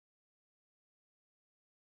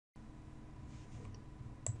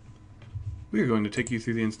We are going to take you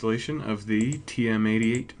through the installation of the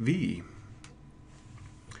TM88V.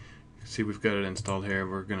 See, we've got it installed here.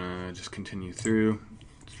 We're going to just continue through.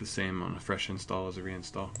 It's the same on a fresh install as a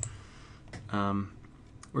reinstall.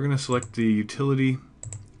 We're going to select the utility,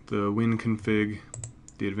 the WinConfig,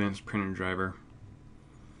 the advanced printer driver,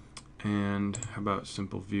 and how about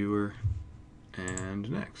simple viewer, and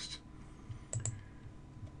next.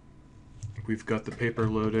 We've got the paper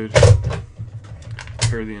loaded.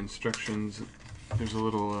 Per the instructions, there's a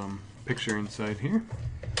little picture inside here.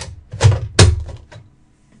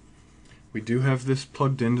 We do have this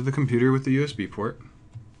plugged into the computer with the USB port.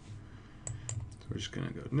 So we're just going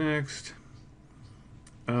to go next.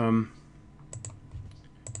 Here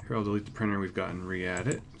I'll delete the printer we've got and re-add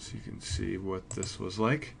it so you can see what this was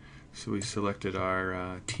like. So we selected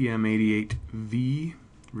our TM88V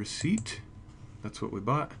receipt. That's what we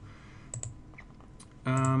bought.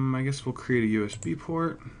 I guess we'll create a USB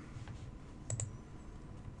port.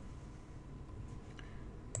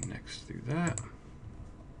 Next through that.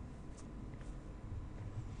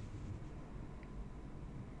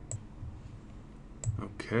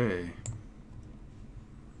 Okay.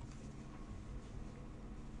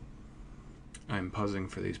 I'm pausing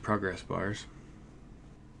for these progress bars.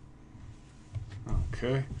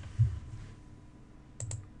 Okay.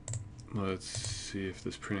 Let's see if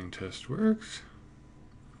this printing test works.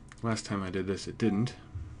 Last time I did this, it didn't.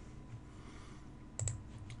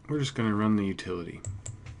 We're just going to run the utility.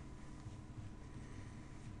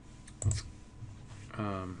 Let's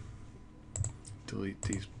delete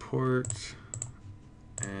these ports,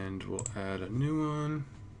 and we'll add a new one.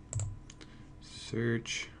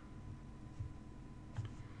 Search.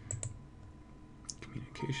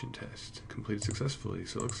 Communication test completed successfully.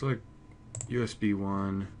 So it looks like USB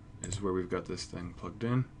 1 is where we've got this thing plugged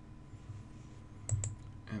in.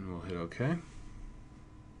 And we'll hit OK.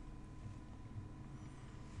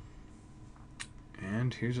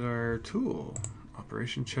 And here's our tool.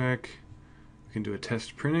 Operation check. We can do a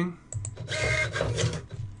test printing.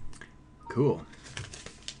 Cool.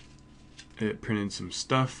 It printed some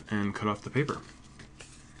stuff and cut off the paper.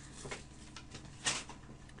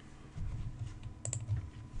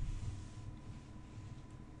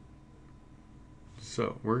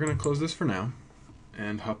 So we're going to close this for now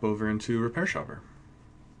and hop over into RepairShopr.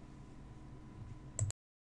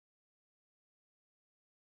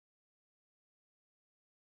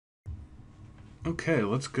 Okay,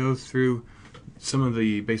 let's go through some of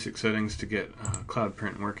the basic settings to get Cloud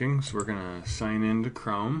Print working. So we're going to sign into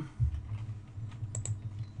Chrome.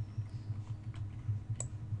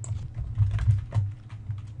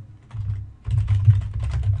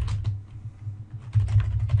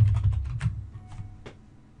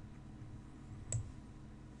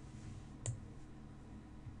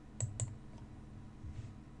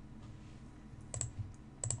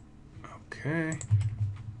 Okay.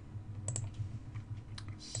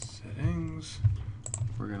 Settings.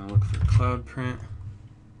 We're going to look for Cloud Print.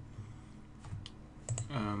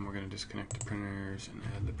 We're going to disconnect the printers and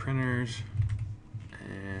add the printers.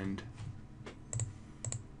 And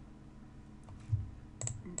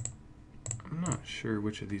I'm not sure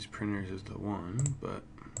which of these printers is the one, but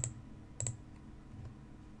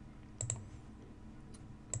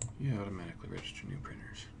you automatically register new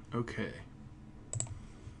printers. Okay.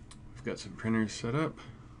 We've got some printers set up.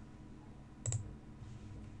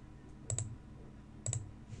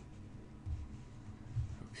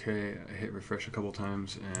 Okay, I hit refresh a couple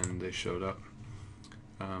times and they showed up.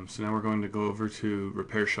 So now we're going to go over to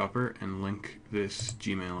RepairShopr and link this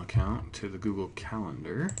Gmail account to the Google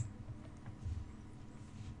Calendar.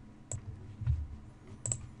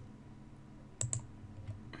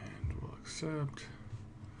 And we'll accept.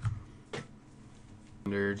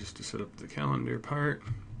 Just to set up the calendar part.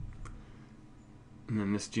 And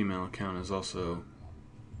then this Gmail account is also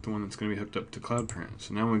the one that's going to be hooked up to Cloud Print.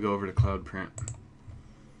 So now when we go over to Cloud Print,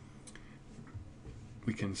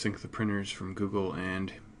 we can sync the printers from Google,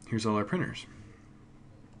 and here's all our printers.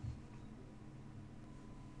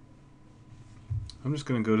 I'm just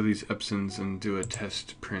going to go to these Epsons and do a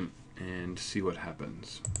test print and see what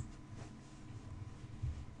happens.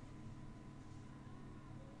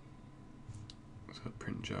 So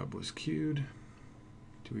print job was queued.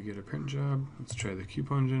 Do we get a print job? Let's try the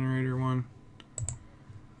coupon generator one.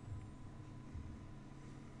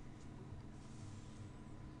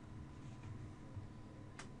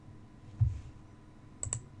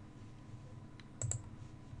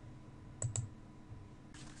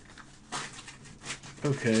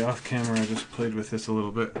 Okay, off camera I just played with this a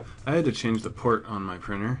little bit. I had to change the port on my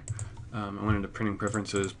printer. I went into printing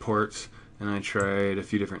preferences, ports, and I tried a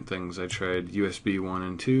few different things. I tried USB 1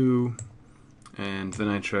 and 2, And then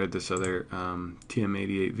I tried this other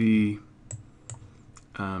TM88V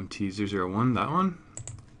T001, that one,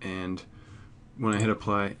 and when I hit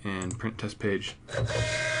apply and print test page,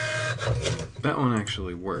 that one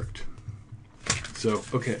actually worked. So,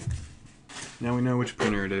 okay, now we know which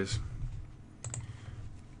printer it is.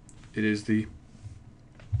 It is the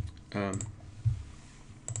where'd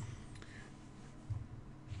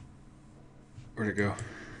it go?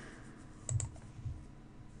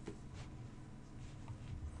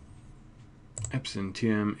 Epson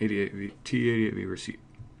TM88V T88V receipt.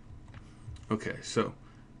 Okay, so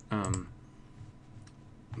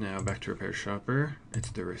now back to RepairShopr. It's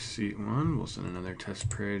the receipt one. We'll send another test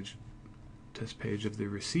page of the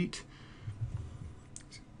receipt.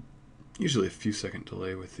 Usually a few second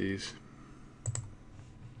delay with these.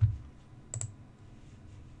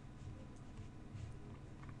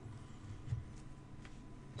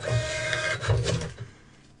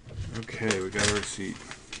 Okay, we got a receipt.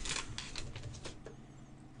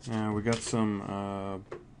 Now we got some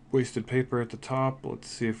wasted paper at the top. Let's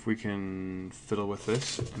see if we can fiddle with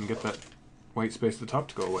this and get that white space at the top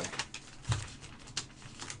to go away.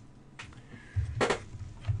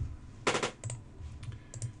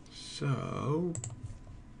 So,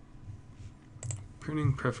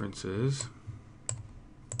 printing preferences.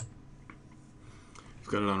 We've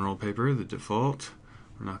got it on roll paper, the default.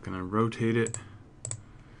 We're not going to rotate it.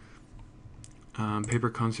 Paper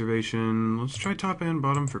conservation. Let's try top and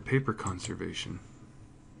bottom for paper conservation.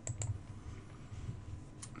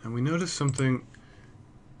 And we notice something.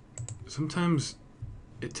 Sometimes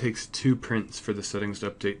it takes 2 prints for the settings to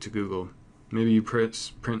update to Google. Maybe you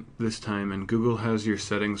print this time and Google has your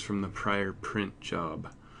settings from the prior print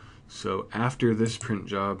job. So after this print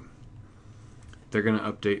job, they're going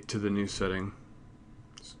to update to the new setting.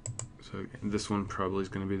 So this one probably is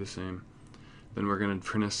going to be the same. Then we're going to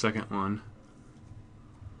print a second one.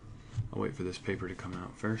 I'll wait for this paper to come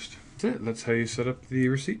out first. That's it. That's how you set up the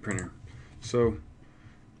receipt printer. So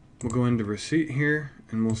we'll go into receipt here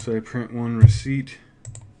and we'll say print one receipt,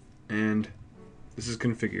 and this is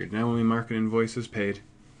configured. Now when we mark an invoice as paid,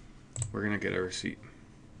 we're going to get a receipt.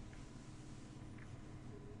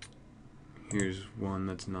 Here's one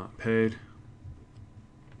that's not paid.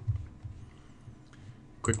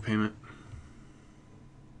 Quick payment.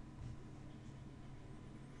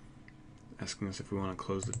 Asking us if we want to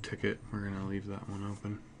close the ticket. We're going to leave that one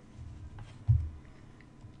open.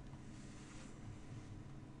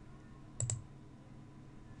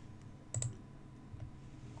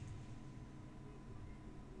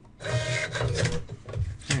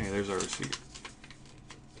 Hey, there's our receipt.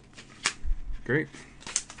 Great.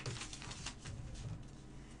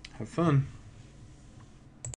 Have fun.